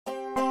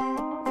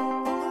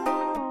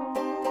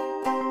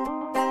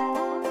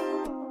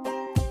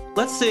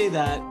let's say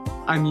that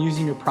I'm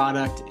using a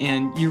product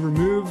and you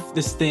remove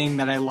this thing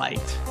that I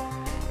liked,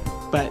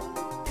 but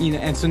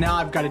and so now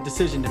I've got a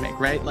decision to make,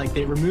 right? Like,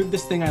 they removed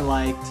this thing I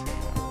liked.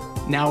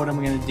 Now what am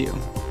I going to do?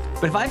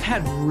 But if I've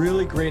had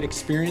really great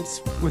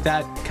experience with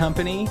that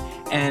company,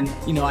 and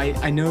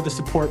I know the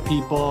support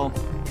people,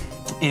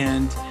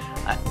 and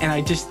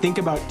I just think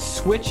about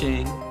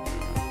switching,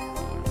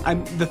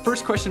 the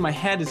first question in my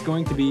head is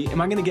going to be, am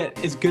I going to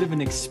get as good of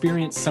an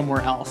experience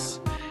somewhere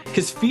else?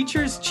 Because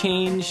features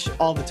change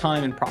all the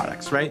time in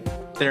products, right?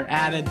 They're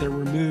added, they're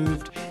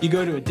removed. You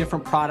go to a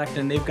different product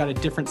and they've got a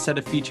different set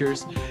of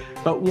features.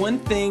 But one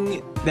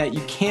thing that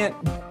you can't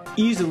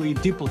easily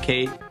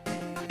duplicate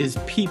is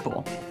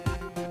people.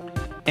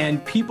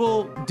 And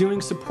people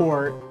doing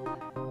support,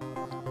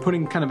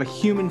 putting kind of a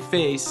human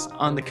face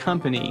on the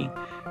company,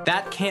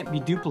 that can't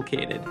be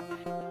duplicated.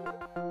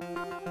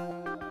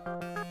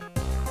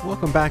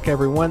 Welcome back,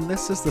 everyone.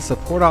 This is the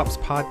Support Ops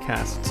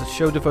Podcast. It's a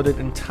show devoted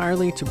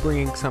entirely to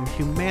bringing some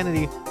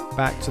humanity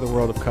back to the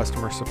world of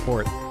customer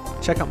support.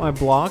 Check out my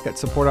blog at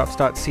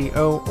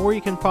supportops.co, or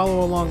you can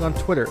follow along on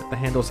Twitter. The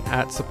handle's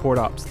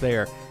 @supportops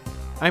there.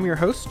 I'm your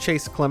host,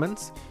 Chase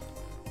Clemens.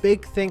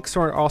 Big thanks to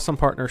our awesome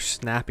partner,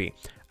 Snappy.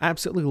 I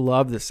absolutely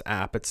love this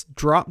app. It's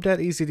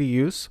drop-dead easy to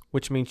use,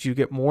 which means you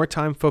get more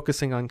time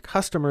focusing on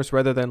customers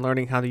rather than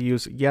learning how to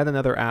use yet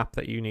another app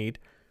that you need.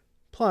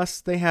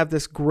 Plus, they have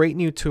this great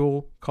new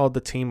tool called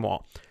the Team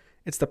Wall.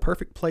 It's the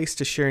perfect place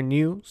to share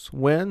news,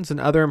 wins,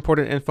 and other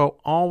important info,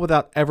 all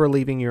without ever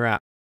leaving your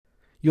app.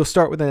 You'll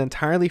start with an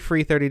entirely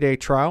free 30-day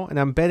trial, and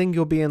I'm betting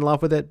you'll be in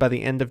love with it by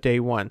the end of day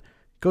one.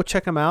 Go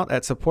check them out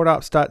at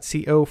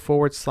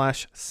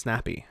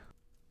supportops.co/snappy.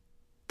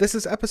 This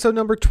is episode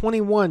number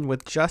 21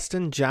 with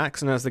Justin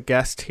Jackson as the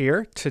guest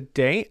here.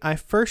 Today, I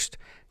first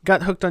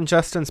got hooked on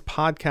Justin's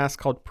podcast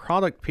called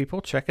Product People.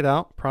 Check it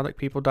out,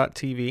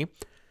 productpeople.tv.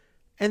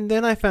 And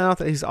then I found out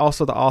that he's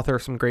also the author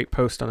of some great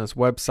posts on his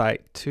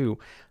website too.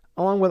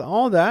 Along with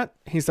all that,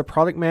 he's the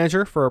product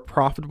manager for a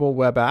profitable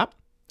web app.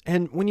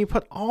 And when you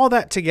put all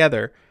that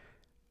together,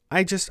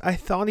 I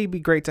thought he'd be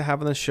great to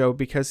have on the show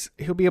because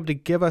he'll be able to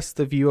give us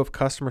the view of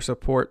customer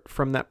support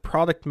from that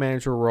product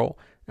manager role.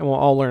 And we'll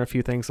all learn a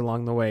few things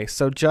along the way.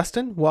 So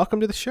Justin,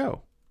 welcome to the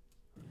show.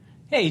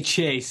 Hey,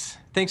 Chase.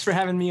 Thanks for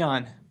having me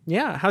on.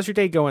 Yeah. How's your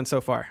day going so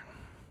far?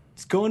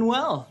 It's going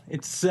well.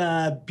 It's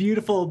a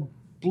beautiful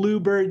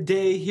Bluebird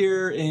day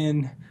here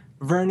in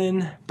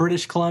Vernon,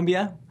 British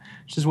Columbia,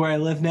 which is where I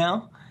live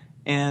now.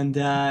 And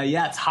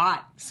it's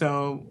hot.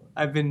 So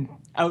I've been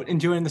out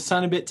enjoying the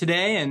sun a bit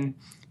today and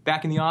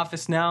back in the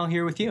office now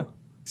here with you.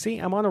 See,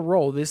 I'm on a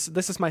roll. This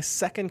is my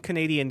second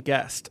Canadian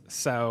guest.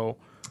 So,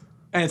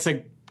 and it's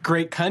a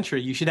great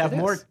country. You should have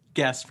more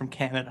guests from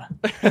Canada.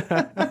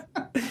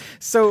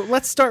 So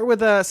let's start with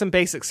some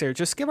basics here.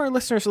 Just give our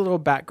listeners a little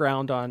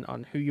background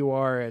on who you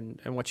are and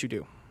what you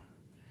do.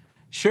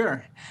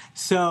 Sure.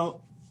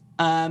 So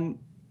I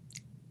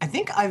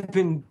think I've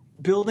been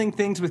building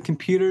things with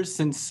computers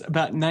since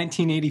about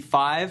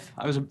 1985.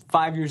 I was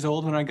 5 years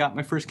old when I got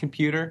my first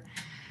computer,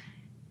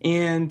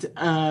 and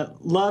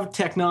loved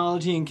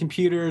technology and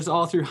computers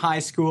all through high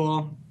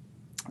school.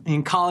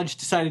 In college,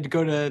 decided to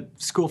go to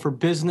school for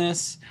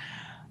business.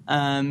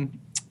 And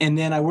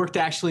then I worked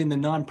actually in the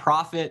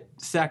nonprofit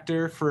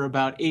sector for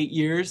about 8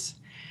 years.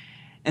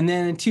 And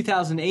then in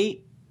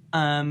 2008,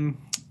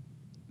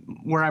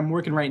 where I'm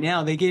working right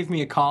now, they gave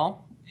me a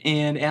call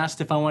and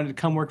asked if I wanted to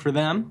come work for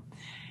them.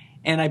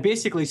 And I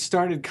basically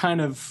started kind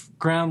of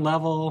ground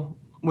level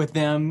with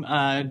them,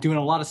 doing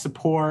a lot of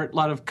support, a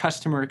lot of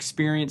customer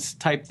experience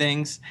type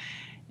things.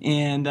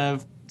 And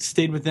I've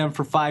stayed with them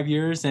for 5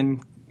 years,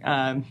 and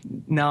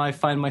now I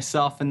find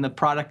myself in the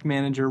product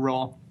manager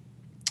role.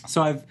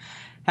 So I've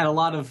had a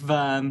lot of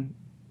kind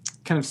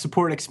of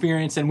support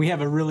experience, and we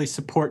have a really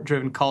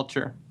support-driven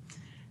culture.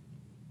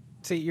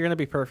 See, you're going to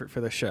be perfect for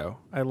the show.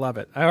 I love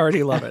it. I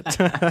already love it.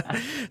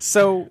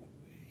 So,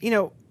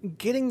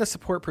 getting the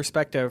support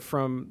perspective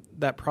from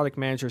that product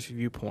manager's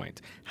viewpoint,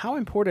 how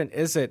important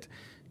is it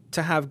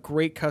to have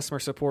great customer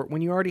support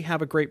when you already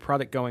have a great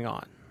product going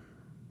on?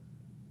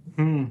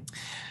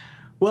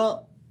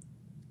 Well,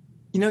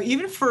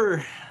 even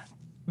for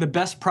the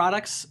best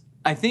products,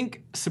 I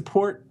think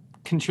support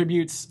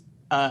contributes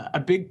a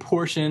big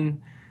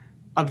portion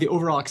of the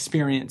overall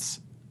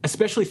experience,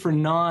 especially for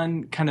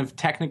non-kind of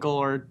technical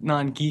or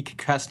non-geek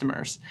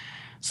customers.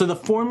 So the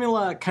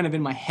formula kind of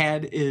in my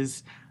head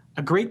is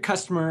a great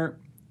customer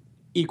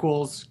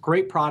equals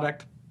great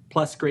product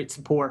plus great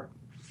support.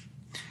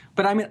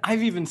 But I mean,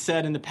 I've even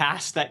said in the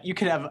past that you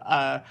could have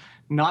a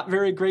not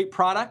very great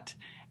product,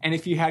 and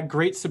if you had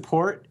great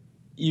support,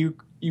 you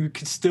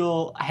could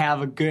still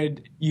have a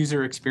good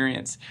user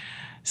experience.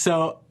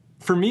 So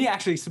for me,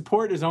 actually,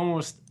 support is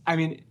almost, I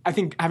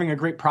think having a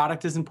great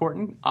product is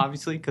important,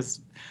 obviously, because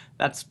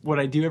that's what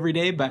I do every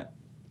day. But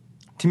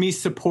to me,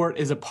 support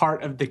is a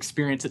part of the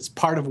experience. It's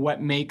part of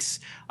what makes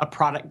a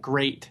product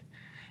great.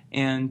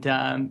 And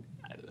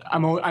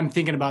I'm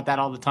thinking about that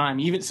all the time.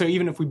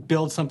 Even if we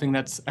build something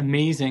that's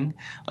amazing,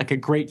 like a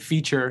great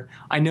feature,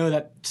 I know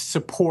that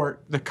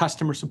the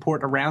customer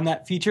support around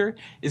that feature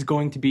is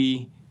going to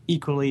be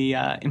equally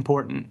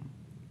important.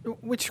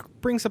 Which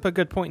brings up a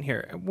good point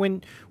here.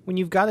 When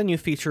you've got a new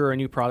feature or a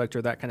new product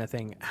or that kind of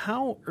thing,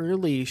 how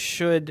early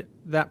should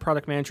that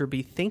product manager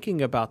be thinking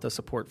about the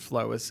support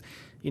flow? Is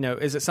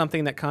it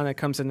something that kind of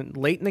comes in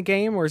late in the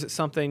game, or is it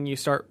something you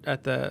start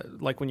at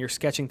when you're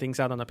sketching things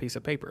out on a piece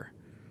of paper?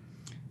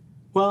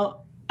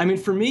 Well, I mean,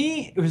 for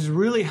me, it was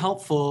really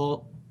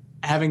helpful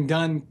having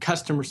done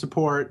customer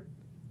support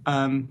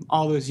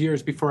all those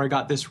years before I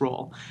got this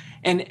role,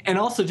 and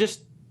also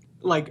just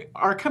like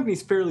our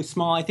company's fairly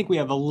small. I think we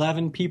have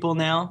 11 people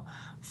now,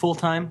 full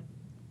time,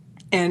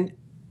 and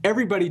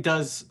everybody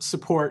does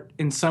support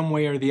in some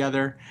way or the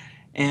other.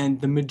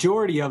 And the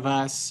majority of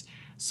us,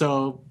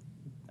 so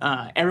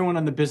everyone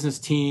on the business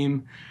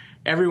team,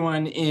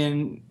 everyone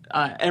in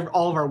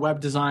all of our web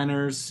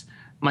designers,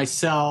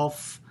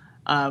 myself,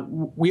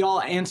 we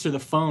all answer the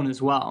phone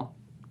as well.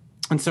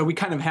 And so we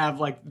kind of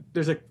have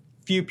there's a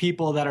few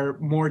people that are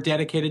more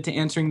dedicated to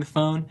answering the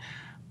phone,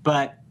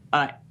 but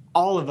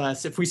all of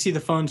us, if we see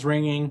the phone's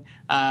ringing,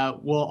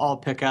 we'll all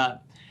pick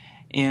up.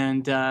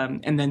 And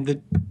then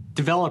the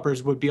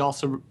developers would be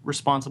also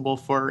responsible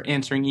for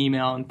answering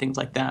email and things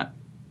like that.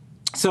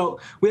 So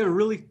we have a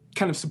really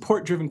kind of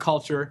support-driven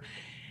culture.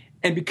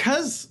 And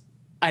because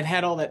I'd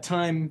had all that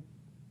time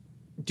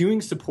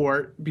doing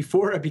support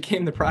before I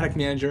became the product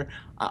manager,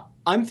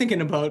 I'm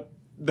thinking about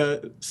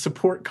the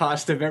support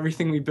cost of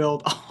everything we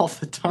build all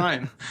the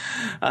time.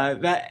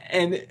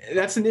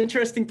 That's an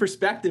interesting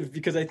perspective,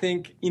 because I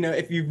think,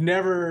 if you've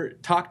never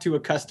talked to a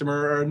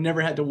customer or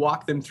never had to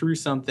walk them through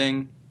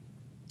something,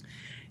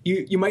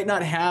 you might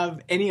not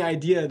have any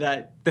idea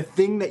that the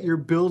thing that you're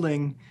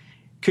building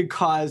could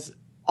cause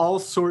all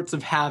sorts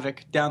of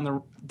havoc down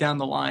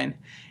the line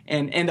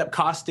and end up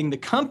costing the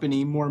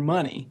company more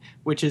money,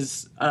 which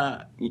is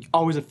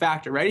always a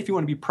factor, right? If you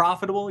want to be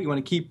profitable, you want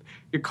to keep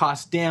your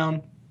costs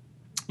down,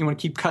 you want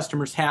to keep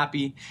customers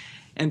happy.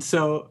 And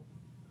so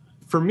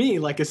for me,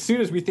 as soon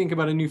as we think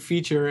about a new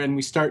feature and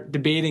we start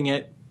debating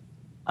it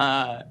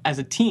as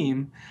a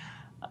team,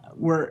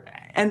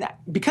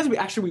 because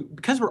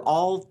we're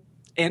all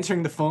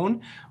answering the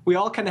phone, we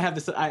all kind of have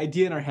this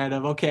idea in our head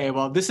of, okay,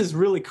 well, this is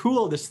really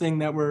cool, this thing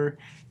that we're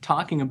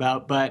talking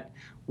about, but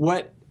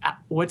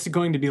what's it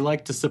going to be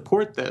like to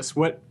support this?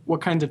 What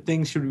kinds of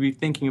things should we be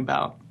thinking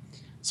about?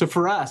 So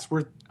for us,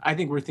 I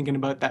think we're thinking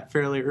about that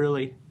fairly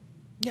early.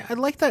 Yeah, I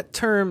like that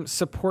term,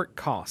 support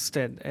cost,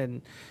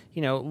 and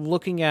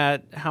looking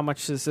at how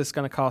much is this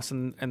going to cost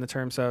in the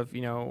terms of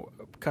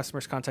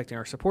customers contacting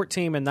our support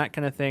team and that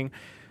kind of thing.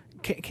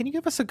 Can you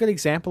give us a good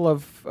example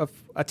of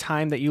a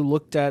time that you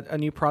looked at a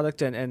new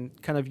product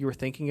and kind of you were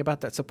thinking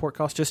about that support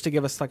cost, just to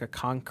give us a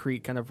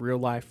concrete kind of real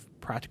life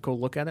practical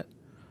look at it?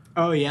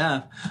 Oh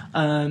yeah,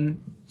 I'm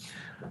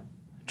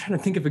trying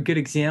to think of a good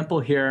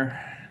example here.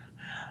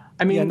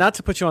 I mean, not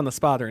to put you on the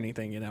spot or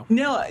anything,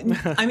 No,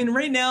 I mean,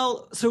 right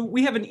now, so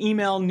we have an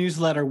email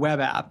newsletter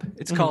web app.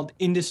 It's called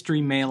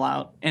Industry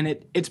Mailout,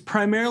 and it's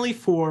primarily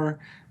for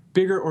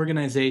bigger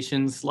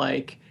organizations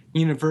like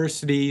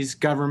universities,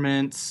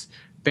 governments,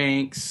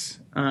 banks,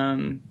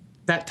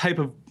 that type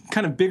of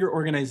kind of bigger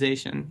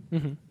organization.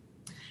 Mm-hmm.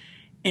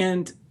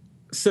 And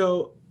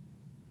so,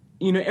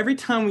 every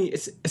time we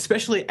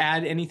especially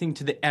add anything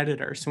to the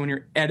editor, so when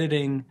you're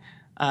editing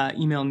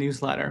email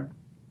newsletter,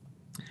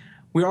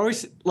 we're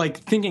always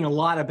thinking a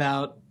lot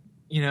about,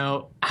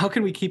 how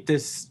can we keep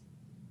this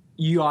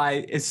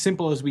UI as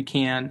simple as we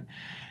can?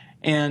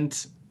 And,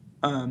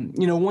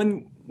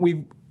 when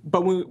we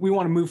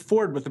want to move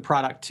forward with the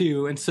product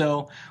too. And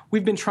so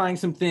we've been trying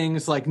some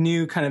things like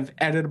new kind of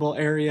editable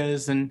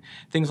areas and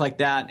things like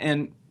that.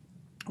 And,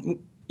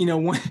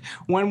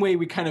 one way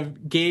we kind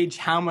of gauge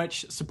how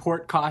much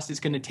support cost it's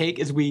going to take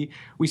is we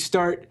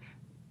start,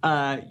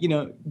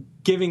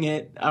 giving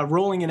it,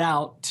 rolling it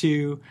out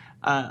to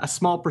a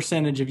small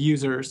percentage of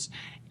users.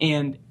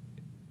 And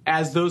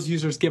as those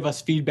users give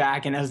us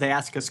feedback and as they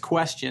ask us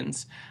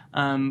questions,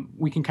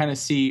 we can kind of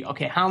see,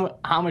 okay,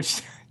 how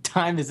much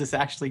time is this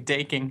actually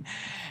taking?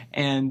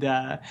 And,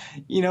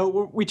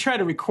 we try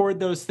to record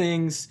those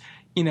things,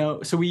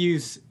 so we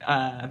use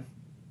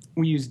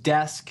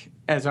Desk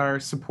as our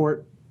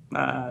support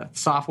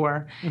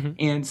software. Mm-hmm.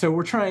 And so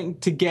we're trying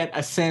to get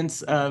a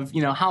sense of,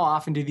 how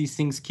often do these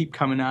things keep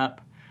coming up?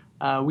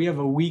 We have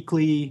a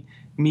weekly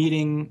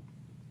meeting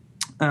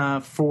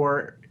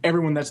for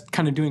everyone that's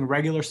kind of doing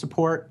regular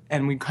support,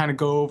 and we kind of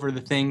go over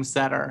the things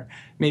that are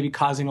maybe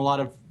causing a lot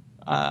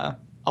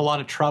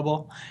of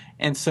trouble.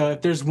 And so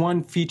if there's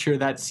one feature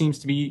that seems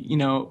to be,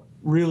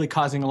 really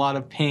causing a lot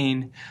of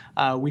pain,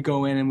 we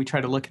go in and we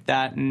try to look at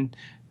that and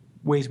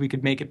ways we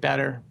could make it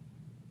better.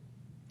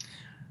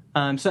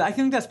 So I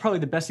think that's probably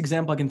the best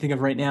example I can think of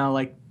right now,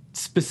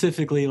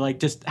 specifically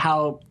just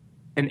how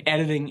an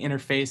editing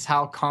interface,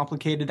 how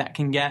complicated that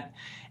can get.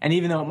 And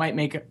even though it might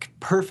make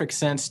perfect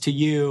sense to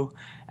you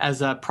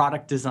as a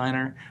product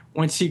designer,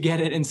 once you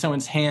get it in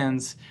someone's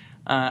hands,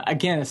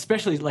 again,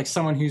 especially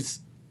someone who's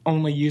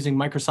only using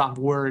Microsoft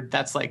Word,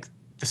 that's like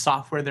the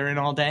software they're in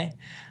all day,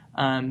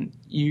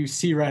 you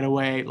see right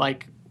away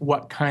like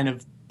what kind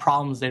of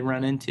problems they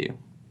run into.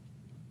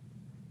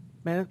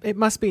 Man, it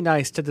must be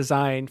nice to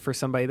design for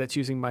somebody that's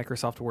using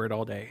Microsoft Word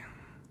all day.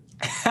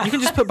 You can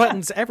just put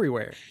buttons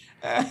everywhere.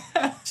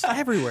 Just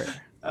everywhere.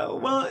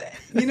 Well,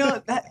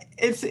 that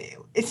it's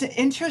an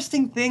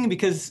interesting thing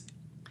because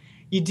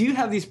you do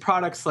have these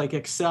products like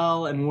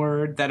Excel and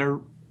Word that are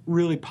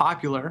really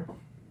popular,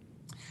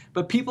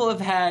 but people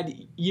have had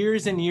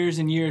years and years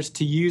and years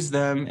to use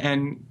them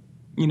and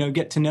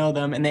get to know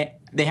them, and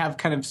they have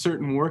kind of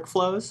certain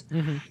workflows.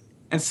 Mm-hmm.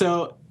 And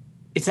so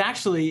it's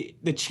actually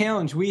the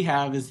challenge we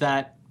have is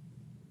that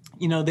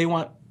they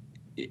want,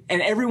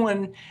 and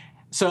everyone,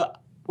 so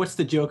what's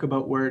the joke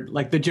about Word?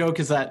 Like the joke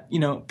is that,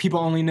 people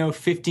only know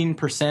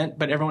 15%,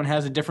 but everyone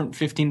has a different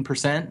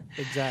 15%.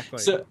 Exactly.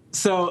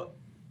 So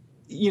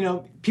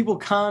people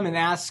come and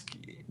ask,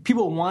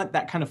 people want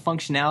that kind of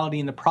functionality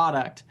in the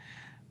product,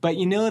 but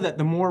that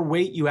the more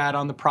weight you add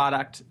on the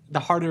product, the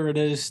harder it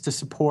is to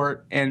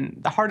support and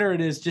the harder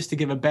it is just to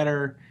give a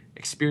better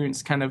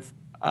experience kind of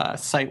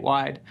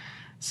site-wide.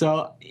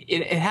 So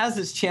it has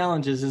its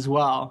challenges as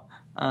well.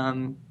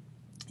 I've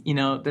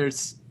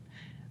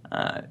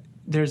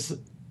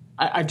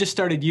just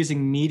started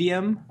using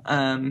Medium.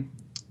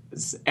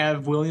 It's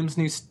Ev Williams'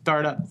 new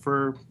startup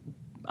for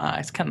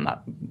it's kind of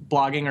not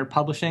blogging or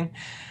publishing.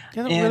 I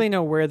don't really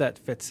know where that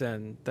fits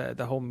in,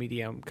 the whole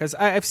Medium, because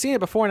I've seen it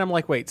before and I'm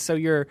like, wait, so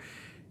you're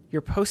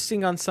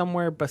posting on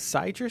somewhere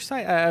beside your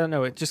site? I don't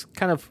know. It just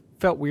kind of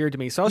felt weird to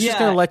me. So I was just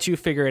going to let you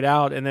figure it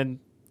out and then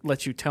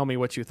let you tell me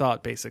what you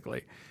thought,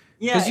 basically.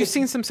 Yeah, because you've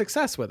seen some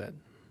success with it.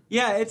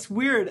 Yeah, it's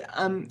weird.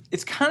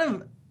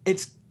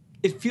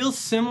 It feels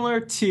similar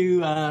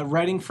to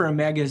writing for a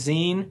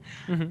magazine,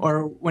 mm-hmm.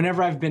 or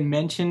whenever I've been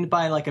mentioned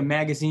by like a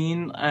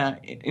magazine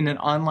in an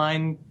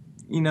online,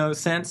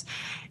 sense.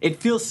 It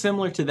feels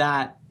similar to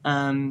that.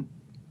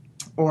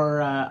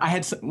 Or I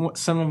had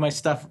some of my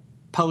stuff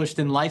published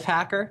in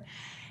Lifehacker,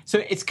 so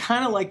it's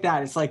kind of like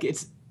that. It's like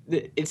it's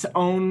its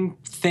own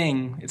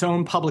thing, its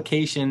own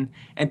publication,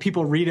 and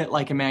people read it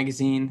like a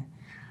magazine.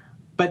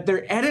 But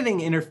their editing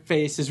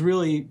interface is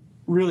really,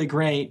 really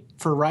great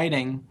for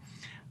writing.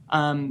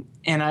 And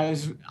I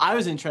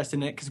was interested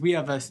in it because we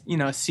have a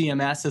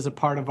CMS as a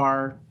part of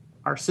our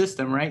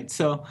system, right?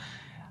 So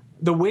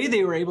the way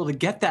they were able to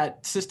get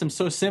that system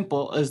so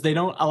simple is they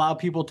don't allow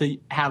people to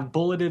have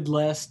bulleted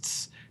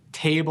lists,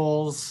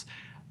 tables,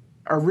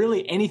 or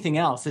really anything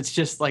else. It's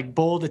just like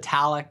bold,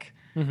 italic,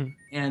 mm-hmm.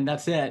 and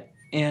that's it.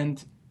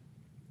 And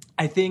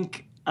I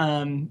think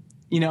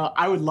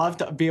I would love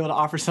to be able to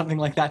offer something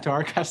like that to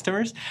our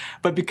customers,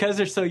 but because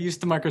they're so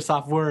used to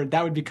Microsoft Word,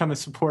 that would become a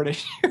support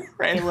issue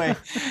right away.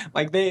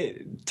 Like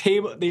they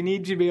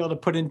need to be able to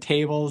put in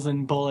tables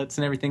and bullets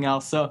and everything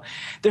else. So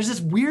there's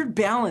this weird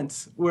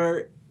balance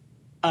where,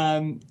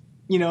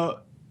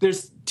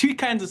 there's two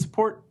kinds of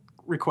support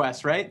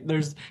requests, right?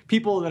 There's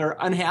people that are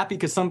unhappy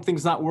because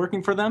something's not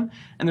working for them,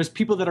 and there's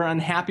people that are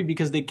unhappy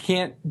because they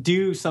can't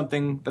do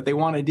something that they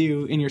want to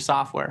do in your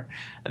software.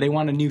 They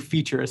want a new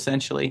feature,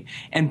 essentially.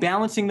 And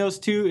balancing those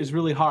two is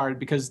really hard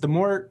because the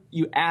more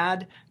you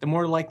add, the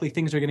more likely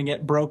things are going to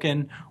get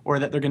broken or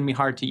that they're going to be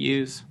hard to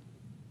use.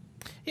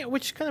 Yeah,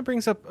 which kind of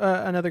brings up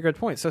another good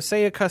point. So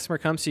say a customer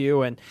comes to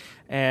you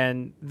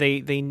and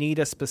they need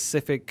a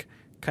specific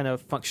kind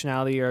of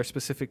functionality or a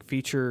specific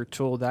feature,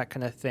 tool, that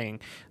kind of thing.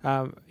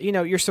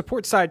 Your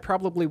support side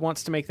probably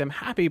wants to make them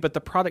happy, but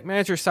the product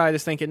manager side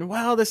is thinking,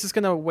 well, this is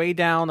going to weigh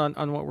down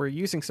on what we're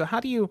using. So how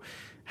do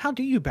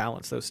you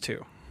balance those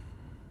two?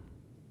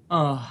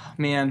 Oh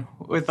man,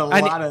 with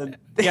I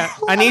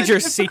need your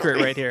secret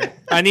right here.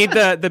 I need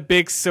the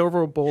big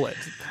silver bullet.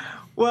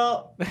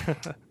 Well,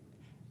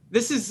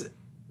 there's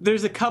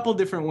a couple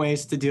different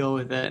ways to deal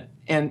with it.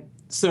 And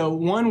so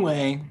one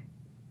way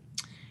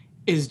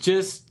is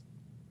just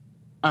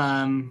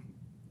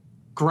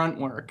grunt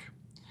work.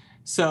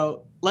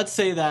 So let's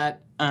say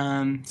that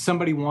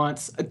somebody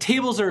wants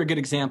tables are a good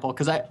example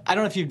because I don't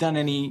know if you've done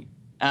any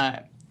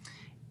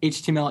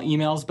HTML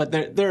emails, but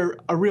they're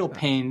a real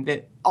pain.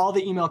 That all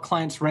the email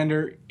clients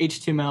render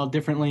HTML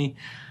differently.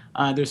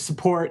 Their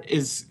support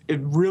is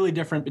really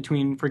different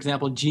between, for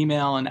example,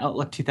 Gmail and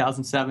Outlook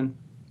 2007.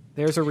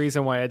 There's a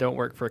reason why I don't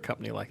work for a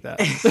company like that.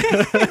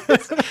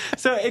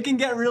 So it can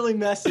get really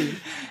messy,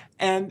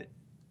 and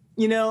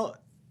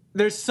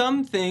there's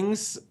some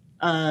things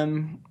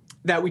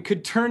that we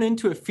could turn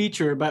into a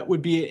feature, but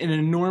would be an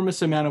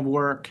enormous amount of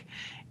work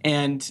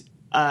and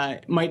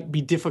might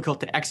be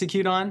difficult to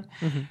execute on.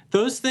 Mm-hmm.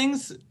 Those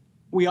things,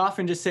 we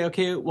often just say,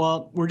 okay,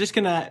 well, we're just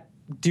going to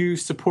do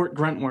support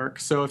grunt work.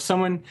 So if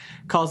someone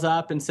calls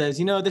up and says,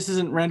 this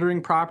isn't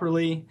rendering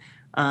properly,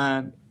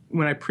 when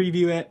I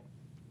preview it,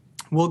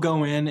 we'll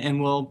go in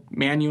and we'll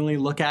manually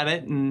look at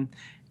it and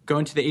go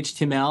into the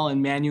HTML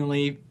and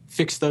manually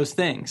fix those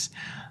things.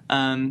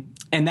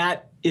 And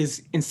that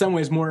is in some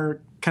ways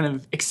more kind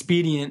of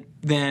expedient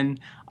than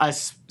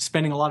us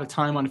spending a lot of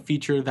time on a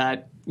feature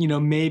that,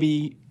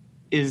 maybe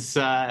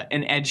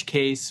an edge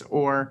case,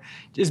 or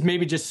is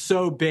maybe just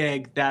so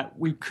big that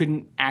we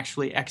couldn't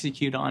actually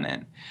execute on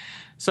it.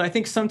 So I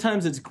think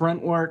sometimes it's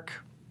grunt work,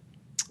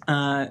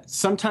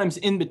 sometimes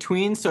in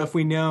between. So if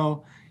we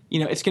know,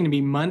 it's going to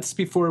be months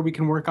before we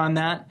can work on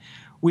that,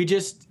 we would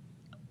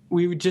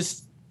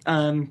just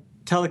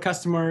tell the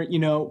customer,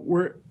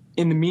 we're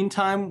in the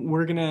meantime,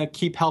 we're going to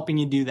keep helping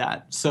you do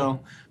that.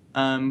 So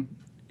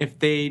if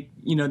they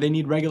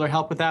need regular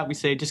help with that, we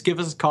say, just give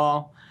us a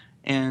call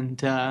and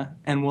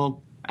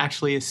we'll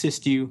actually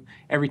assist you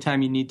every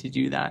time you need to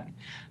do that.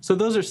 So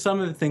those are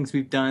some of the things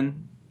we've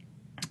done.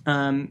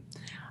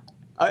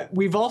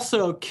 We've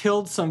also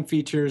killed some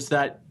features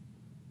that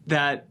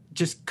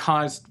just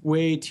caused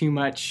way too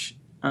much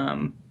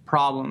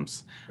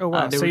problems. Oh,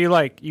 wow. So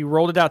you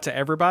rolled it out to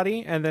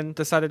everybody and then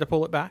decided to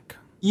pull it back?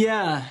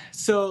 Yeah.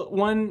 So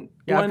I've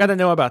got to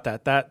know about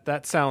that.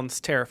 That sounds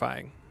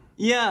terrifying.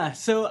 Yeah.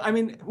 So,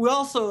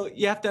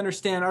 you have to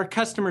understand our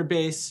customer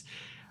base,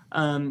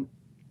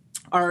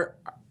 our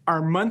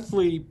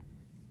monthly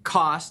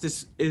cost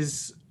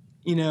is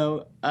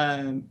kind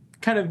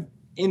of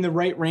in the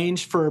right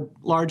range for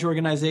large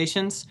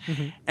organizations.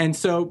 Mm-hmm. And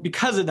so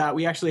because of that,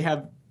 we actually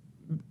have,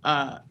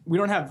 we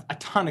don't have a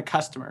ton of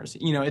customers.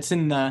 It's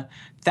in the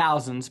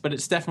thousands, but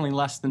it's definitely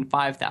less than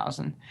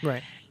 5,000.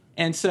 Right.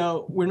 And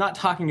so we're not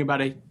talking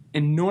about an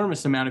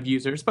enormous amount of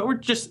users, but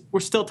we're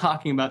still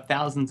talking about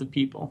thousands of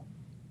people.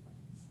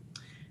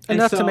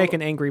 Enough to make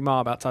an angry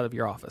mob outside of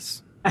your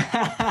office.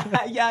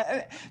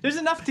 Yeah, there's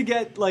enough to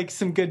get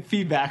some good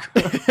feedback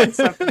when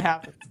something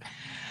happens.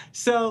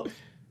 So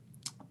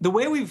the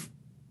way we've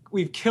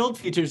killed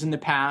features in the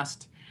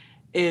past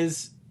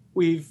is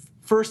we've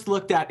first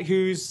looked at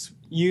who's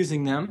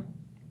using them.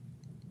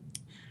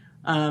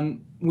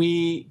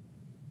 We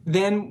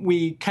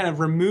kind of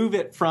remove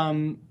it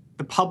from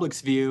the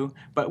public's view,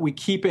 but we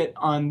keep it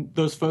on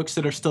those folks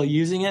that are still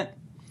using it,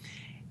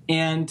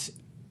 and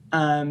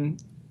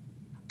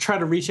try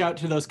to reach out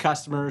to those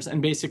customers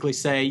and basically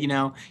say, you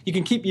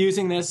can keep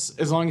using this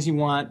as long as you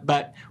want,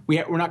 but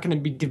we're not going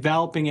to be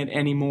developing it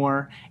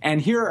anymore. And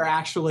here are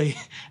actually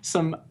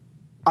some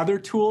other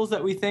tools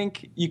that we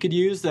think you could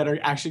use that are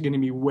actually going to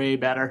be way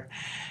better,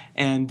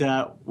 and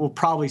will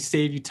probably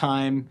save you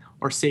time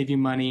or save you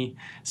money.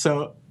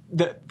 So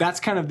that's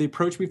kind of the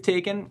approach we've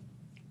taken.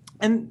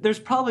 And there's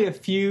probably a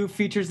few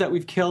features that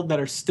we've killed that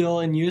are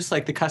still in use,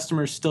 like the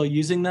customer's still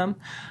using them.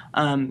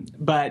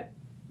 But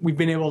we've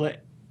been able to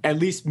at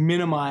least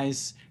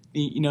minimize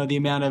the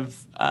amount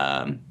of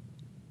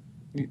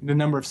the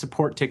number of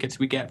support tickets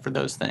we get for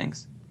those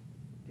things.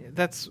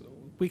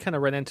 We kind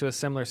of ran into a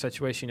similar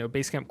situation.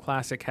 Basecamp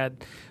Classic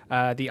had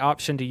the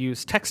option to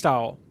use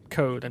textile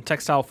code and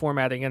textile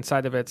formatting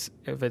inside of its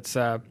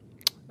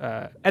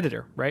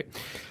editor, right?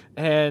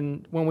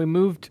 And when we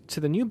moved to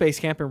the new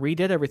Basecamp and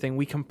redid everything,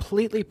 we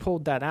completely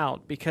pulled that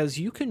out because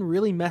you can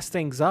really mess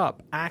things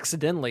up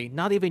accidentally,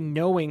 not even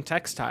knowing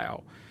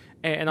textile.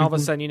 And all of a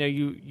sudden,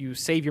 you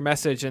save your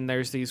message and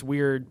there's these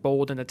weird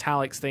bold and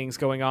italics things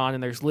going on,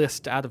 and there's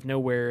lists out of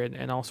nowhere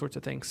and all sorts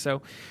of things.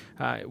 So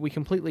we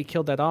completely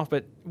killed that off.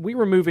 But we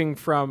were moving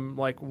from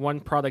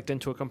one product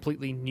into a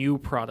completely new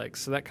product,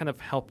 so that kind of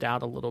helped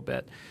out a little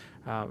bit.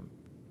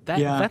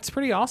 That's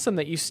pretty awesome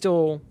that you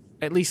still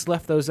at least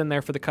left those in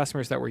there for the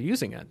customers that were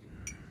using it.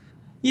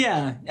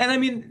 Yeah,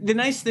 and the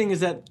nice thing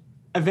is that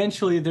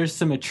eventually there's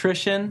some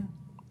attrition.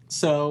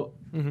 So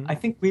I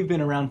think we've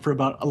been around for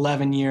about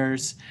 11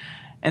 years.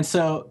 And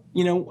so,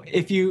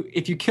 if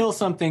you kill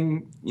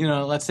something,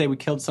 let's say we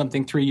killed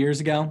something 3 years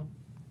ago,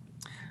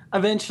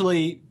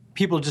 eventually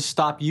people just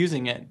stop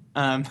using it.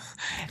 And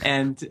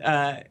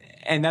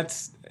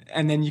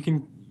then you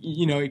can,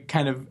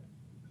 kind of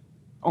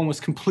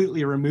almost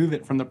completely remove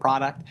it from the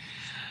product.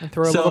 And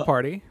throw a little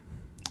party.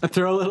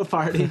 Throw a little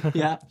party,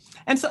 yeah.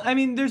 And so,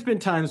 there's been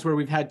times where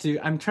we've had to,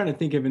 I'm trying to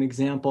think of an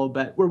example,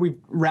 but where we've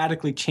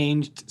radically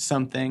changed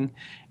something,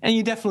 and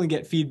you definitely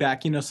get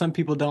feedback. Some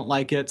people don't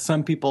like it,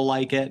 some people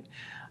like it.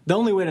 The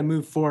only way to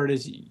move forward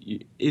is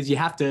you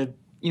have to,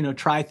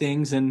 try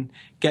things and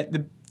get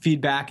the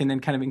feedback and then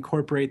kind of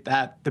incorporate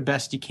that the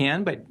best you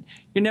can, but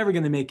you're never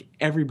going to make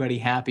everybody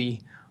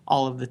happy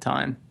all of the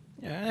time.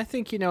 Yeah, I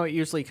think, it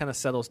usually kind of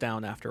settles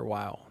down after a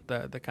while,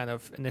 the kind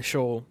of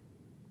initial...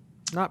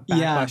 Not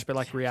backlash,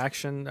 but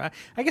reaction.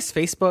 I guess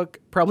Facebook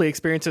probably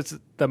experiences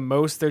it the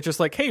most. They're just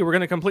like, hey, we're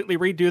going to completely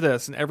redo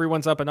this. And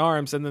everyone's up in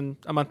arms. And then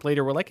a month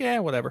later, we're like, yeah,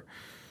 whatever.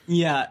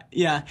 Yeah.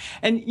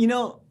 And,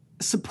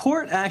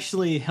 support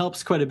actually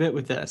helps quite a bit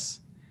with this.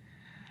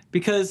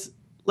 Because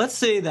let's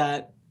say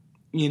that,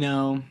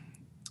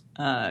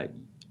 I'm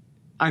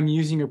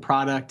using your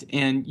product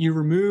and you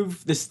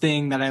remove this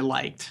thing that I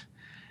liked.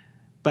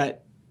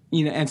 But,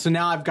 and so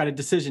now I've got a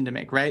decision to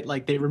make, right?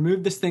 They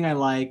removed this thing I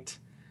liked.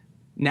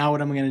 Now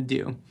what am I going to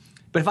do?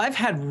 But if I've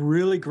had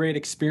really great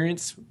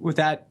experience with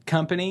that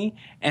company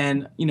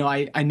and,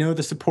 I know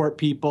the support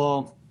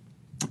people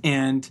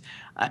and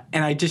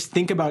I just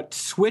think about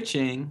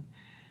switching,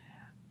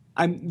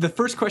 the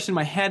first question in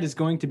my head is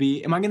going to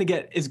be, am I going to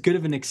get as good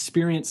of an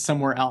experience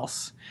somewhere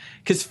else?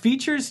 Because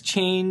features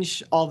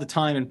change all the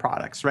time in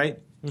products, right?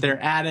 Mm-hmm.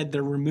 They're added,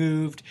 they're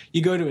removed.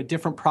 You go to a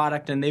different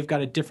product and they've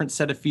got a different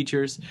set of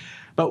features.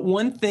 But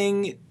one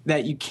thing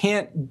that you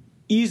can't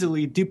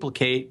easily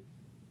duplicate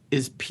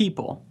is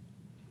people.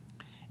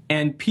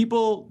 And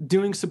people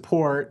doing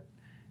support,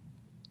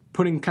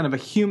 putting kind of a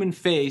human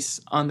face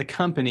on the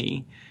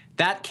company,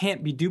 that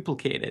can't be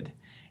duplicated.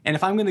 And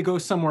if I'm going to go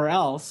somewhere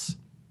else,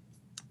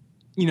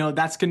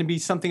 that's going to be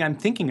something I'm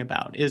thinking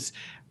about is,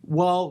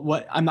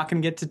 I'm not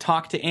going to get to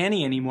talk to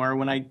Annie anymore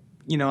when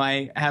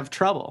I have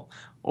trouble,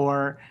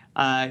 or,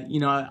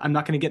 I'm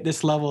not going to get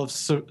this level of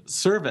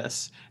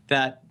service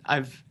that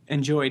I've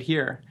enjoyed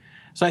here.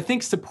 So I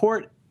think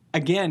support,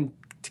 again,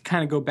 to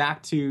kind of go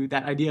back to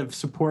that idea of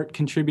support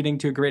contributing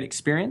to a great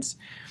experience,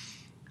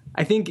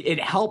 I think it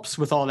helps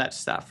with all that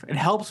stuff. It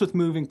helps with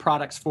moving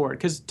products forward,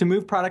 because to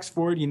move products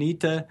forward, you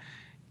need to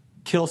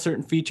kill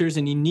certain features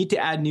and you need to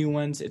add new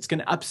ones. It's going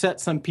to upset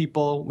some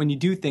people when you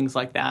do things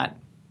like that,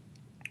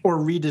 or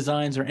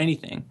redesigns or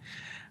anything.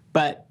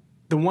 But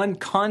the one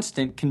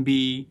constant can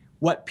be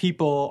what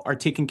people are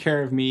taking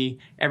care of me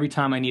every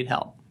time I need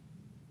help.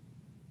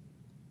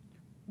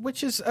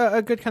 Which is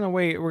a good kind of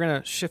way. We're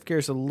going to shift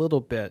gears a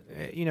little bit.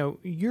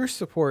 Your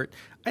support,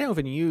 I don't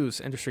even use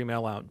Industry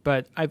Mailout,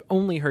 but I've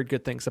only heard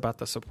good things about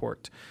the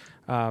support,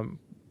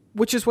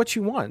 which is what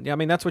you want. I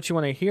mean, that's what you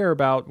want to hear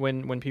about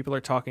when people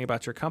are talking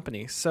about your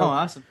company. So,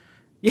 awesome.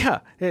 Yeah,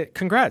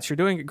 congrats. You're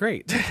doing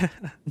great.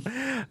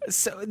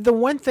 So the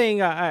one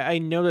thing I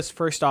noticed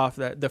first off,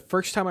 that the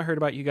first time I heard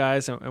about you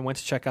guys and went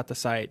to check out the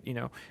site,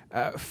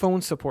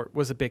 phone support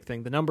was a big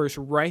thing. The number's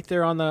right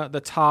there on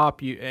the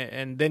top,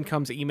 and then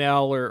comes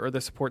email or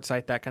the support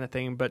site, that kind of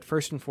thing. But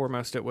first and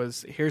foremost, it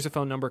was, here's a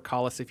phone number,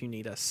 call us if you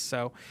need us.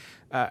 So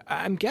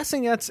I'm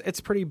guessing it's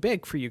pretty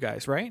big for you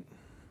guys, right?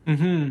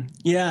 Mm-hmm.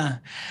 Yeah.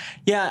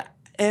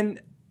 And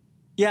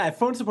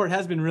phone support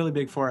has been really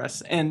big for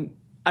us. And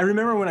I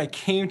remember when I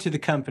came to the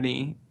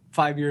company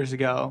 5 years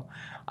ago,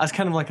 I was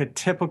kind of like a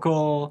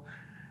typical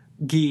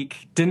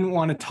geek, didn't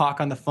want to talk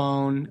on the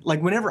phone.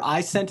 Like whenever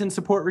I sent in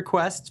support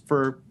requests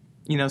for,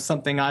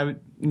 something I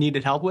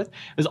needed help with,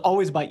 it was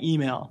always by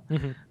email.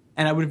 Mm-hmm.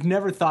 And I would have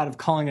never thought of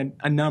calling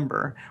a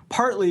number,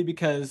 partly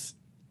because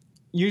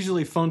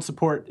usually phone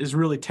support is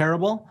really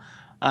terrible.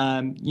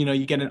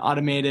 You get an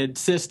automated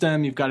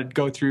system, you've got to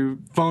go through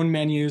phone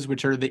menus,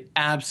 which are the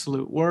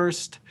absolute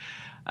worst.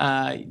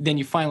 Then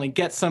you finally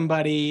get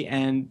somebody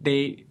and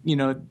their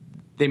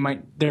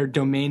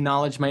domain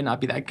knowledge might not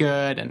be that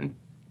good. And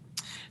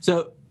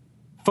so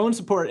phone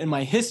support in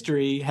my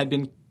history had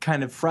been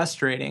kind of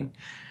frustrating.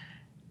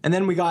 And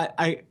then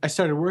I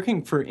started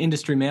working for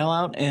Industry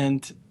Mailout,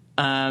 and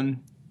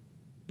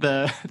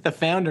the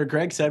founder,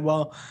 Greg, said,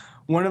 well,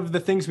 one of the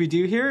things we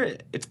do here,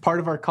 it's part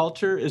of our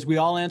culture, is we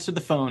all answer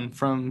the phone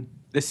from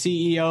the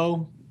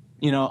CEO,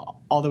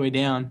 all the way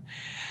down.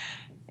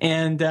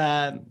 And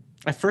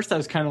at first I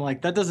was kind of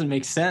like, that doesn't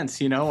make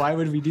sense, why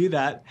would we do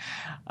that?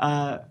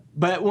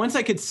 But once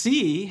I could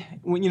see,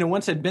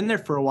 once I'd been there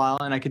for a while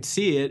and I could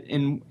see it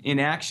in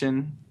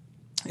action,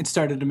 it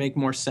started to make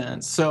more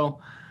sense.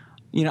 So,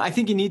 I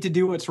think you need to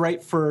do what's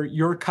right for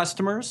your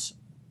customers.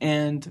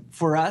 And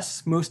for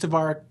us, most of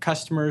our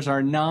customers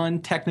are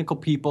non-technical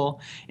people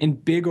in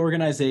big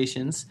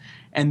organizations,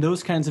 and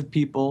those kinds of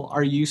people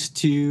are used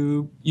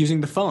to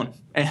using the phone.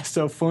 And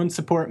so phone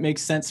support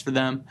makes sense for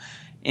them.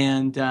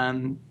 And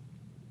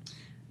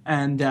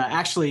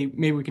actually,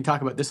 maybe we can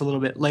talk about this a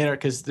little bit later,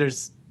 because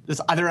there's this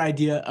other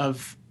idea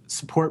of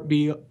support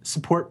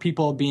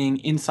people being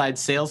inside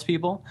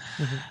salespeople,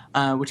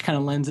 mm-hmm. Which kind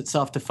of lends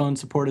itself to phone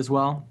support as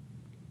well.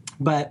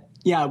 But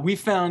yeah, we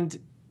found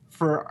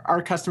for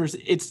our customers,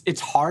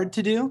 it's hard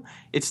to do.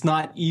 It's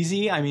not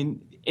easy. I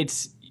mean,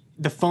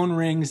 the phone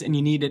rings and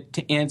you need it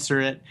to answer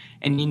it,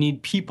 and you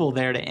need people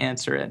there to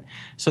answer it.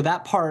 So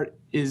that part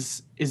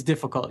is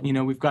difficult.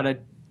 We've got to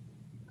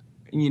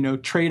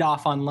trade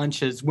off on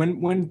lunches.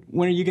 When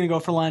are you going to go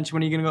for lunch?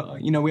 When are you going to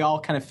go? We all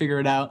kind of figure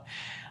it out,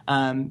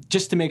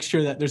 just to make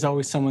sure that there's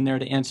always someone there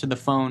to answer the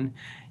phone.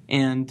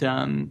 And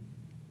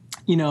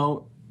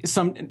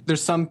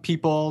there's some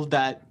people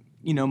that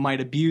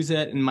might abuse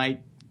it and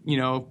might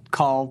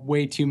call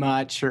way too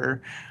much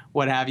or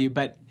what have you.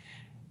 But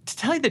to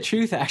tell you the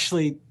truth,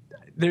 actually,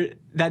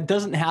 that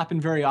doesn't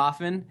happen very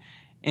often,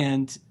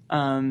 and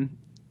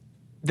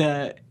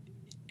the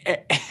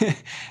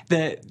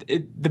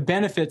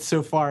benefits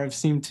so far have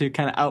seemed to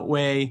kind of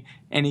outweigh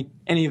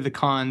any of the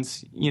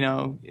cons.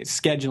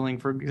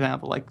 Scheduling, for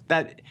example, like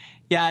that.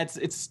 Yeah,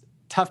 it's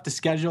tough to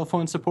schedule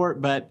phone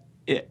support, but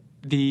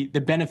the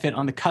benefit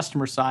on the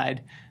customer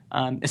side,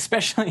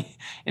 especially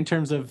in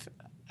terms of,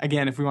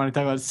 again, if we want to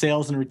talk about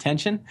sales and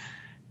retention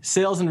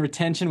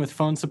with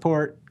phone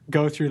support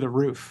go through the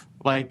roof.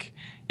 Like,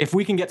 if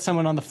we can get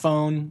someone on the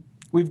phone,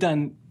 we've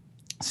done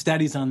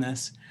studies on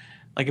this.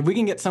 Like, if we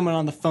can get someone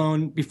on the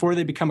phone before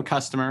they become a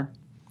customer,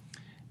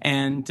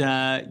 and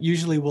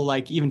usually we'll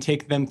even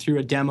take them through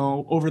a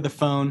demo over the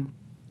phone,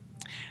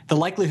 the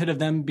likelihood of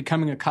them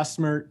becoming a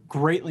customer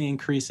greatly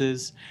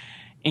increases,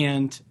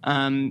 and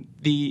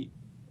the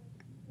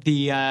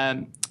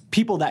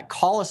people that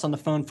call us on the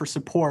phone for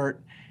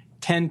support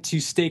tend to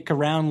stick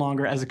around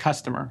longer as a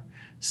customer.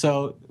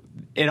 So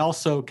it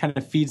also kind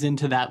of feeds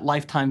into that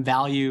lifetime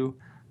value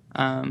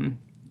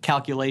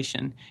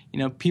calculation.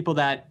 People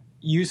that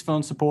use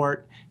phone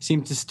support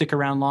seem to stick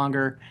around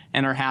longer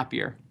and are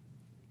happier.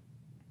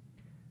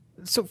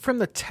 So from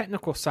the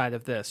technical side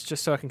of this,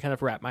 just so I can kind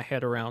of wrap my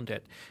head around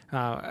it,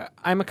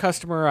 I'm a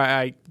customer.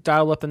 I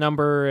dial up the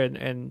number,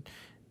 and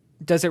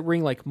does it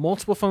ring like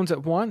multiple phones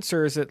at once,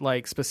 or is it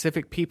like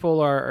specific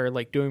people are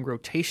like doing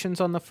rotations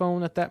on the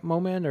phone at that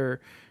moment, or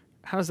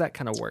how does that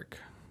kind of work?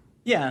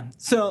 Yeah.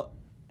 So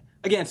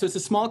again, it's a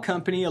small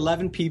company,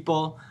 11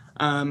 people.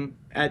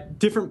 At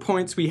different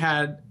points, we've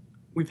had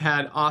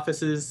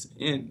offices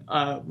in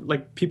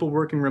like people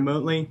working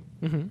remotely.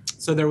 Mm-hmm.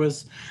 So there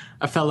was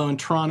a fellow in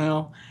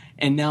Toronto,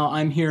 and now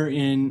I'm here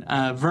in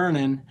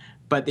Vernon,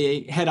 but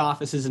the head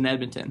office is in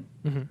Edmonton.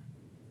 Mm-hmm.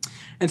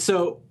 And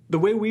so the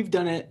way we've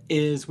done it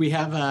is we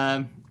have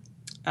a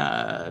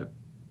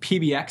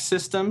PBX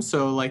system,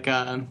 so like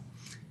a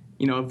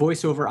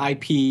voice over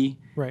IP,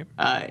 right?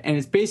 And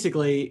it's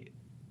basically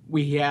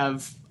we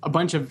have a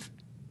bunch of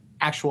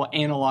actual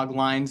analog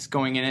lines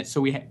going in it,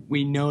 so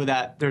we know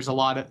that there's a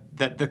lot of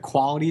that the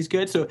quality is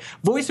good. So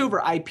voice over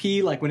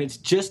IP, like when it's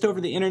just over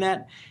the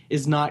internet,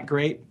 is not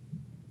great.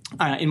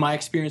 In my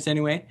experience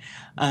anyway.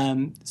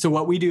 So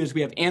what we do is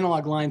we have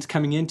analog lines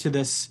coming into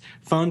this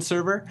phone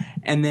server,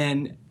 and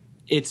then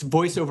it's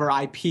voice over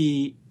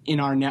IP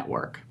in our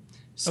network.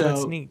 So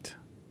that's neat.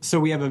 So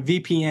we have a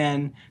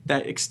VPN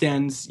that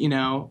extends,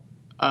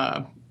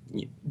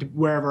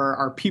 wherever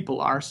our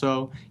people are.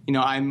 So,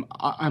 I'm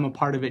a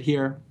part of it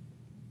here.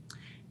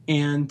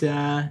 And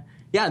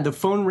the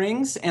phone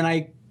rings,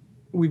 and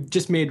we've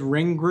just made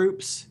ring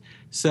groups.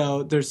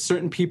 So there's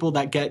certain people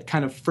that get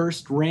kind of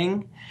first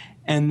ring.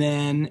 And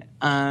then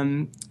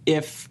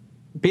if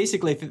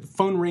the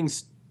phone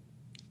rings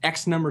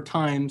X number of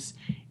times,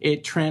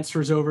 it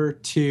transfers over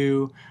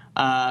to,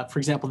 for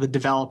example, the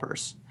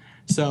developers.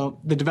 So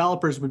the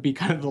developers would be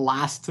kind of the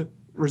last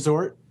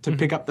resort to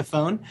pick up the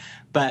phone.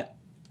 But,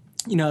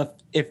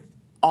 if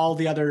all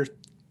the other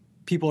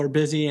people are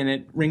busy and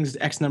it rings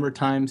X number of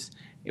times,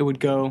 it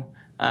would go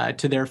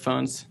to their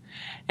phones.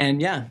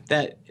 And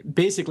that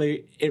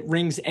basically it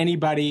rings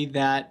anybody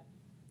that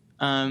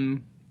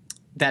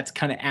that's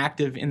kind of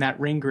active in that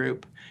ring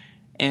group.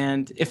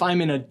 And if I'm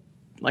in a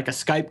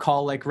Skype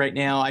call like right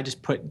now, I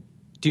just put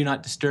do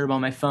not disturb on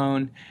my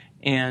phone,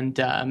 and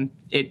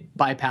it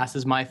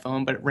bypasses my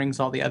phone, but it rings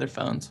all the other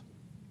phones.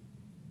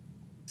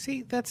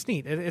 See, that's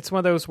neat. It's one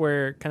of those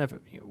where kind of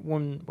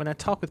when I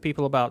talk with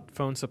people about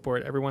phone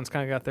support, everyone's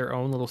kind of got their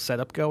own little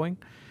setup going.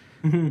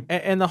 Mm-hmm.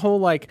 And the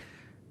whole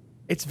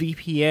it's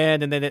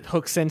VPN and then it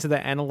hooks into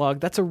the analog.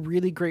 That's a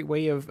really great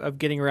way of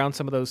getting around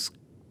some of those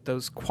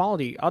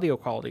audio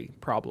quality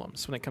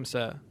problems when it comes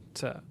to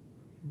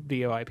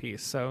VoIPs.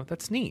 So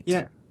that's neat.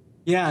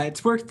 Yeah,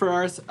 it's worked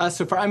for us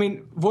so far. I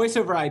mean, voice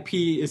over IP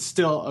is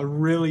still a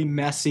really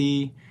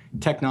messy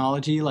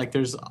technology. Like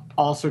there's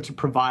all sorts of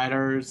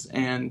providers,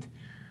 and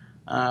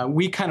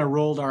we kind of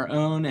rolled our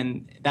own,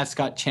 and that's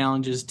got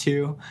challenges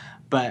too.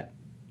 But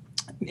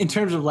in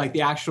terms of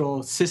the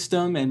actual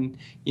system and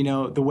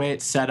the way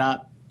it's set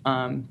up,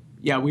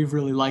 we've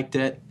really liked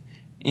it,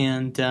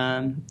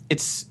 and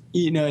it's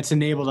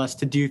enabled us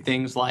to do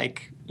things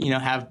like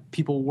have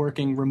people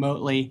working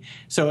remotely.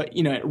 So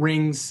it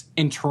rings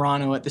in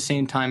Toronto at the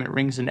same time it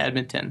rings in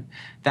Edmonton.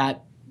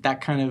 That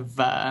kind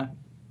of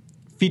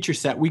feature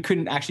set, we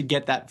couldn't actually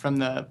get that from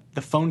the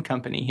phone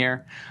company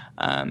here.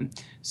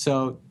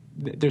 So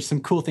there's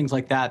some cool things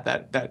like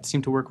that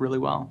seem to work really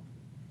well.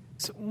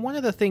 So one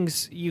of the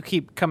things you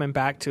keep coming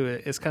back to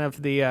is kind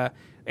of the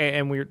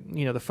and we're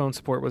the phone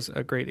support was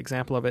a great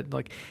example of it.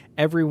 Like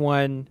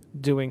everyone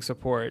doing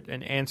support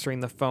and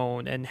answering the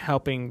phone and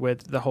helping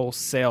with the whole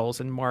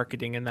sales and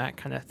marketing and that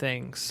kind of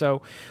thing.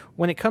 So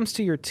when it comes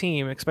to your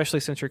team, especially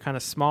since you're kind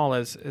of small,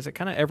 is it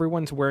kind of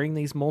everyone's wearing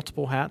these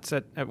multiple hats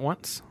at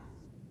once?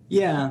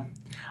 Yeah,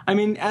 I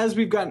mean, as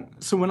we've gotten,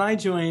 so when I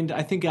joined,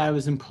 I think I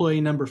was employee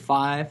number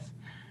 5,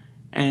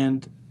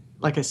 and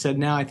like I said,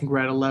 now I think we're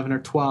at 11 or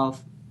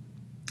 12.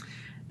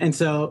 And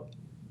so,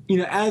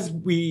 as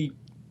we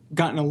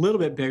gotten a little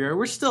bit bigger,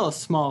 we're still a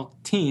small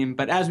team,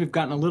 but as we've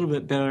gotten a little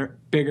bit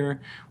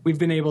bigger, we've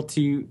been able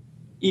to,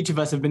 each of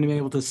us have been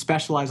able to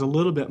specialize a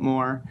little bit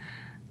more.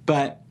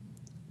 But,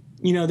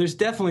 there's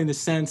definitely the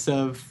sense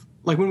of,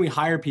 like when we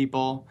hire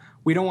people,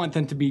 we don't want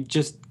them to be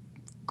just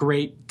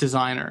great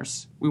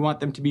designers. We want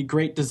them to be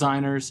great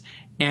designers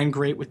and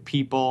great with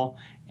people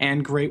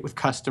and great with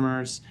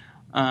customers,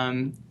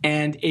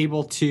 and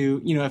able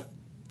to, if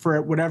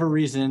for whatever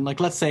reason, like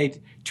let's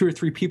say 2 or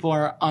 3 people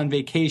are on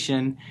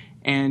vacation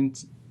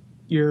and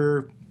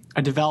you're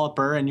a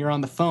developer and you're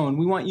on the phone,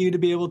 we want you to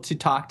be able to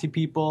talk to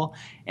people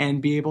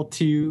and be able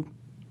to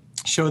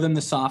show them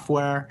the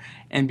software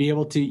and be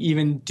able to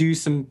even do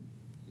some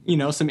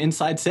some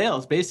inside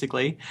sales,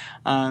 basically,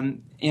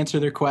 answer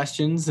their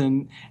questions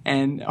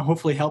and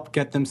hopefully help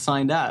get them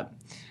signed up.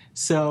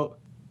 So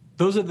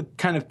those are the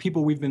kind of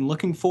people we've been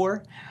looking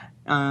for.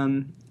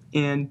 And,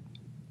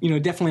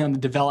 definitely on the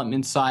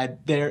development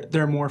side,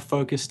 they're more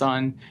focused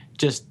on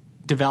just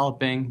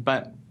developing,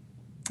 but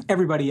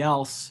everybody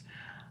else,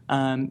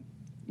 one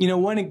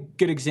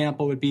good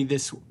example would be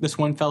this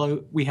one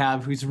fellow we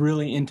have who's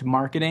really into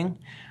marketing.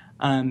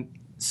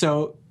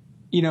 So,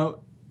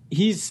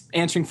 he's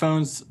answering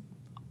phones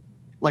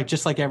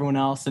just like everyone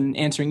else and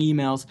answering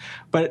emails.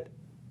 But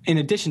in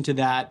addition to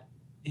that,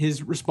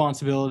 his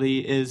responsibility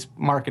is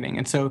marketing.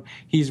 And so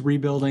he's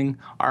rebuilding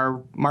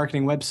our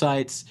marketing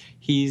websites.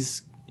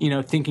 He's,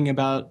 thinking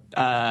about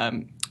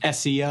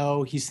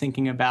SEO. He's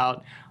thinking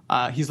about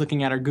he's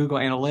looking at our Google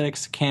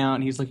Analytics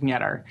account. He's looking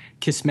at our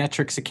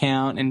Kissmetrics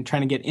account and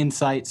trying to get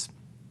insights.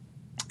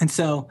 And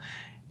so,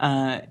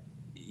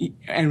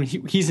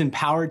 he's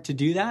empowered to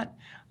do that.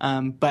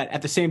 But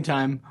at the same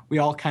time, we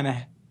all kind of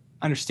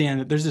understand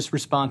that there's this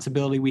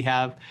responsibility we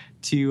have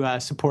to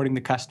supporting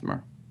the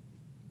customer.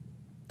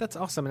 That's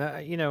awesome.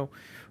 And,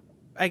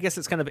 I guess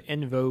it's kind of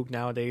in vogue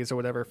nowadays or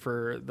whatever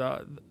for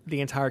the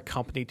entire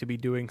company to be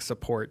doing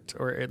support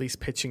or at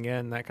least pitching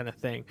in, that kind of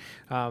thing.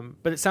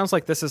 But it sounds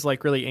like this is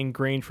really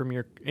ingrained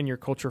in your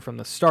culture from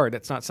the start.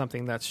 It's not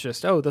something that's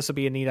just, this will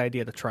be a neat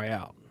idea to try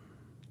out.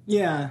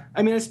 Yeah.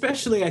 I mean,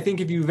 especially I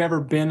think if you've ever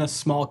been a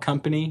small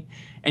company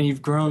and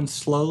you've grown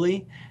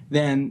slowly,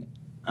 then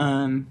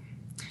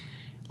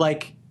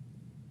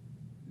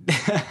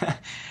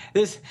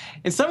this,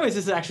 in some ways,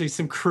 this is actually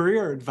some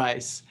career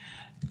advice.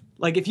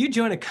 If you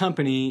join a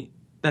company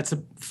that's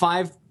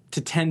 5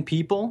 to 10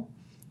 people,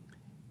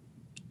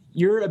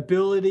 your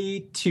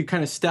ability to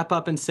kind of step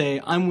up and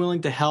say, I'm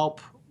willing to help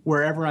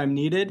wherever I'm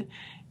needed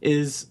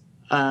is,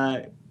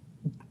 in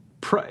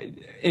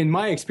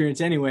my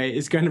experience anyway,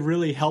 is going to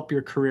really help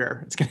your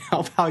career. It's going to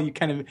help how you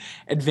kind of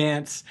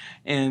advance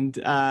and,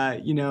 how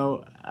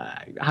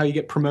you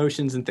get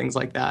promotions and things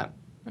like that.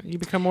 You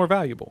become more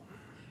valuable.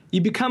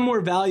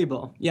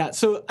 Yeah.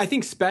 So I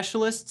think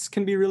specialists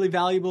can be really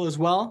valuable as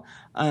well,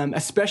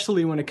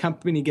 especially when a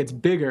company gets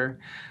bigger.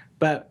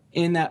 But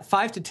in that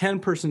 5 to 10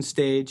 person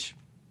stage,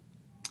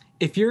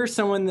 if you're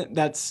someone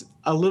that's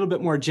a little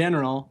bit more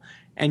general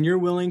and you're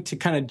willing to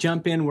kind of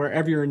jump in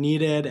wherever you're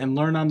needed and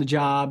learn on the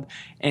job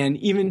and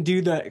even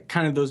do the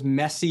kind of those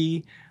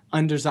messy,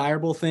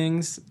 undesirable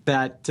things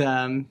that,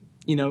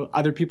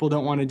 other people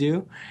don't want to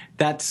do,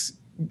 that's,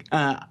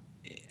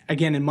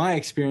 again, in my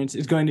experience,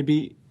 is going to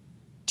be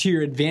to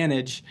your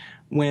advantage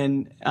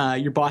when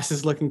your boss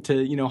is looking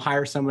to,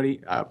 hire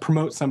somebody,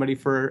 promote somebody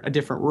for a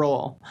different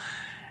role.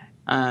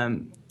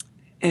 And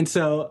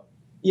so,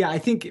 yeah, I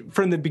think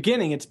from the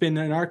beginning it's been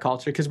in our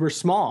culture because we're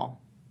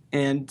small.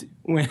 And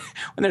when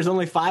there's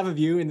only 5 of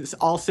you and it's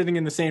all sitting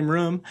in the same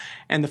room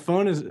and the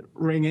phone is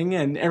ringing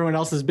and everyone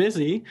else is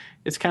busy,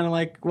 it's kind of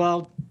like,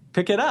 well,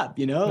 pick it up,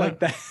 like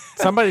that.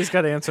 Somebody's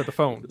got to answer the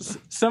phone.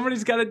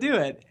 Somebody's got to do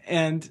it.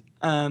 And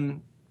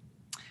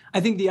I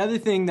think the other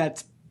thing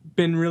that's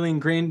been really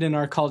ingrained in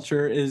our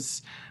culture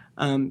is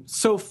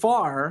so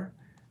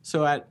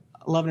at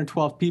 11 or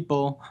 12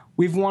 people,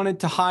 we've wanted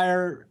to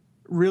hire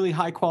really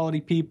high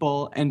quality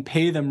people and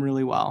pay them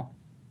really well.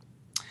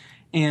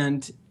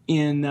 And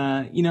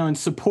in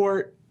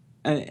support,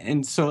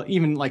 and so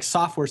even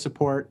software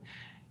support,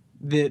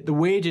 the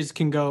wages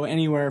can go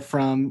anywhere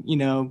from,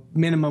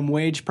 minimum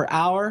wage per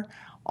hour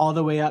all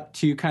the way up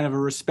to kind of a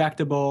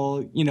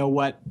respectable,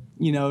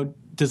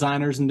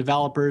 designers and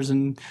developers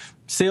and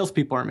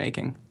salespeople are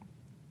making.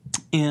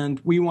 And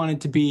we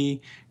wanted to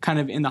be kind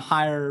of in the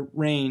higher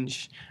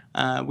range.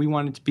 We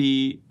wanted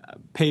to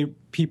pay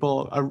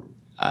people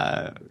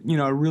a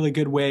really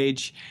good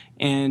wage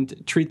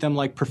and treat them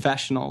like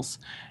professionals.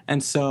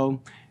 And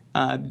so,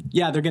 they're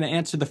going to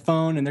answer the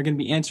phone and they're going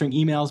to be answering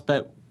emails,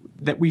 but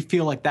that we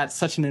feel like that's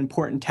such an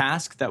important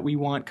task that we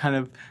want kind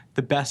of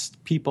the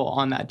best people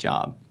on that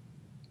job.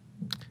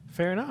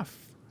 Fair enough.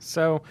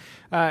 So,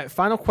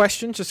 final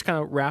question, just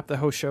kind of wrap the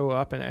whole show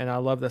up. And I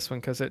love this one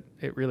because it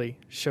really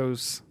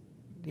shows,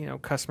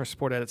 customer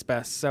support at its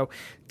best. So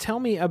tell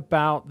me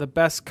about the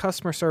best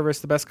customer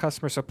service, the best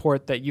customer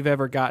support that you've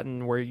ever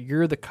gotten where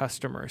you're the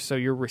customer. So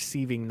you're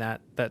receiving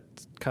that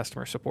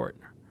customer support.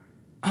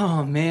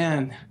 Oh,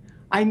 man.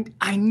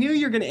 I knew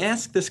you were going to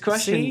ask this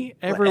question. See,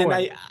 everyone.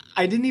 And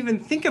I didn't even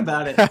think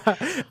about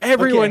it.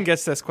 Everyone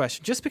gets this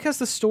question just because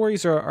the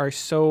stories are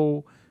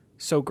so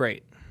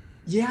great.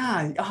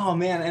 Yeah. Oh,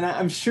 man. And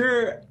I'm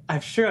sure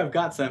I've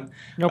got some.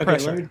 No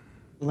pressure.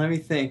 Let me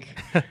think.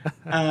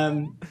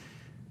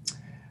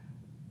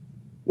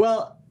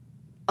 Well,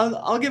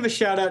 I'll give a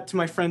shout out to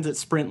my friends at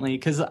Sprintly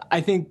because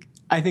I think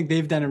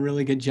they've done a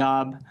really good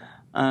job.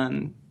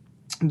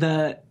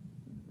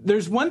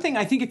 There's one thing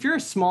I think if you're a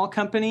small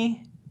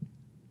company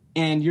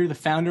and you're the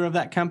founder of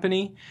that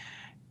company,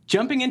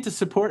 jumping into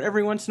support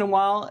every once in a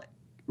while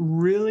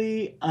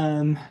really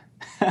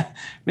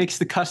makes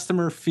the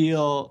customer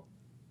feel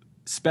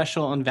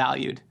special and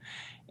valued.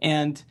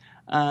 And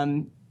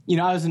I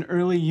was an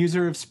early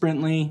user of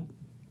Sprintly.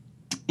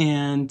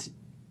 and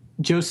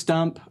Joe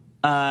Stump,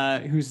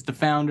 who's the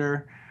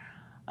founder,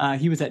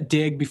 he was at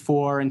Dig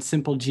before and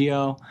Simple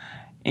Geo,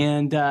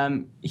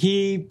 and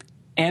he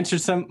answered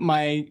some of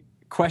my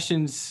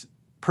questions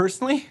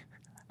personally,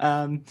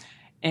 and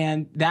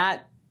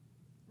that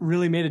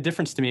really made a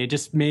difference to me. It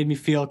just made me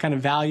feel kind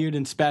of valued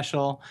and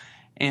special,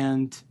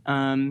 and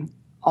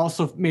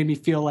also made me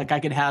feel like I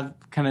could have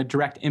kind of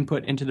direct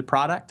input into the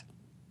product.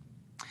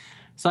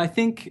 So I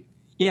think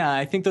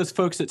those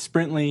folks at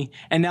Sprintly,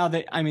 and now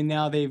they've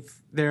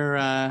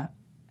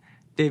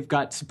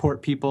got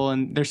support people,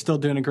 and they're still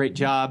doing a great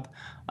job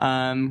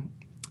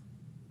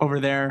over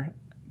there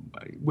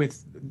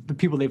with the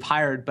people they've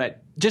hired.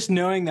 But just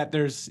knowing that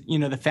there's,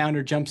 the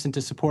founder jumps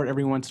into support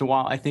every once in a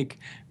while, I think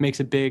makes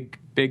a big,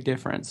 big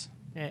difference.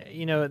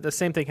 The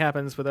same thing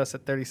happens with us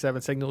at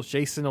 37 Signals.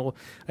 Jason will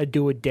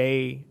do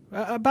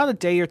about a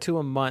day or two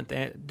a month,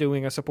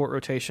 doing a support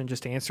rotation,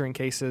 just answering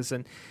cases.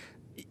 And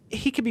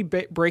he could be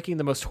breaking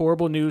the most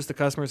horrible news the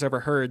customer's ever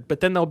heard, but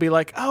then they'll be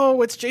like,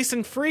 oh, it's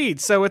Jason Fried,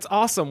 so it's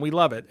awesome. We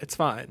love it. It's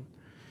fine.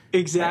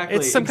 Exactly.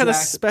 It's some kind of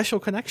special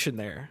connection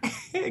there.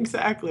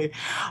 Exactly.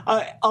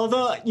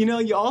 Although,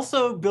 you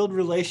also build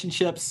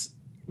relationships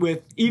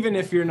with, even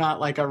if you're not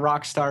like a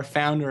rock star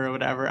founder or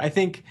whatever. I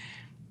think,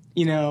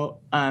 do you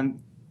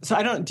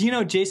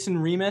know Jason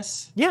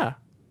Remus? Yeah.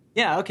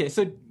 Yeah. Okay.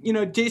 So,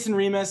 Jason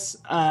Remus,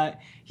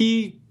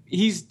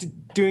 he's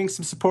doing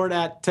some support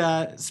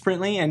at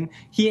Sprintly, and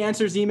he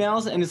answers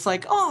emails, and it's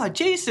like, oh,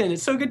 Jason,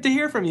 it's so good to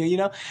hear from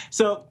you,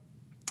 So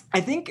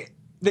I think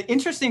the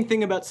interesting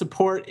thing about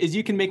support is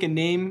you can make a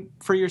name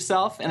for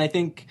yourself. And I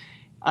think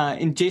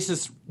in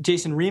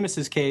Jason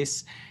Remus's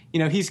case,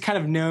 he's kind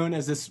of known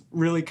as this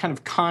really kind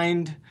of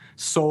kind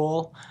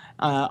soul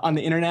on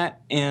the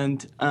internet,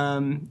 and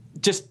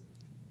just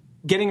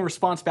getting a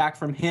response back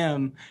from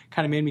him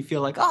kind of made me feel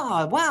like,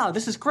 oh, wow,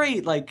 this is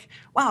great. Like,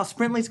 wow,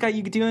 Sprintly's got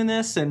you doing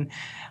this. And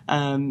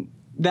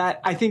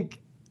that, I think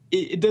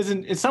it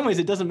doesn't, in some ways,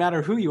 it doesn't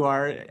matter who you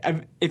are.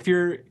 If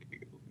you're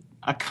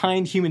a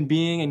kind human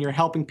being and you're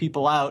helping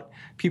people out,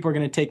 people are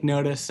going to take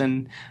notice,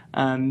 and,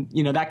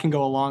 that can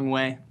go a long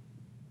way.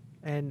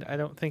 And I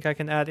don't think I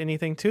can add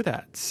anything to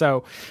that.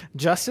 So,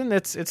 Justin,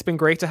 it's been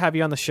great to have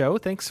you on the show.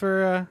 Thanks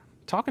for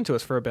talking to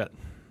us for a bit.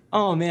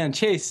 Oh, man,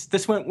 Chase,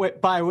 this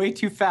went by way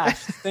too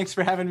fast. Thanks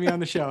for having me on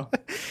the show.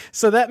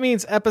 So that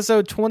means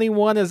episode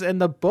 21 is in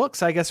the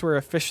books. I guess we're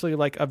officially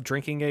of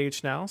drinking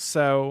age now,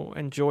 so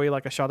enjoy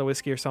like a shot of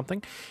whiskey or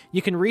something.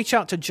 You can reach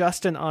out to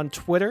Justin on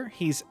Twitter.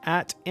 He's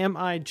at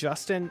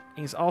MIJustin.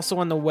 He's also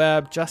on the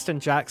web,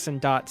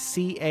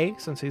 justinjackson.ca,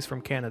 since he's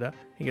from Canada.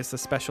 He gets the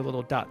special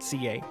little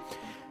 .ca.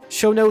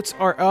 Show notes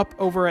are up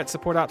over at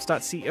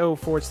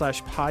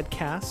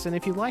supportops.co/podcast. And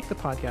if you like the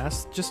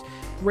podcast, just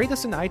rate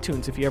us in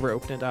iTunes if you ever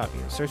open it up.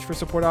 Search for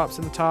Support Ops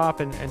in the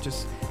top and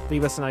just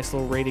leave us a nice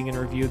little rating and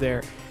review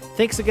there.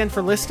 Thanks again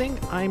for listening.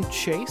 I'm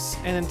Chase,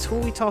 and until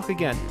we talk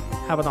again,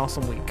 have an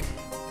awesome week.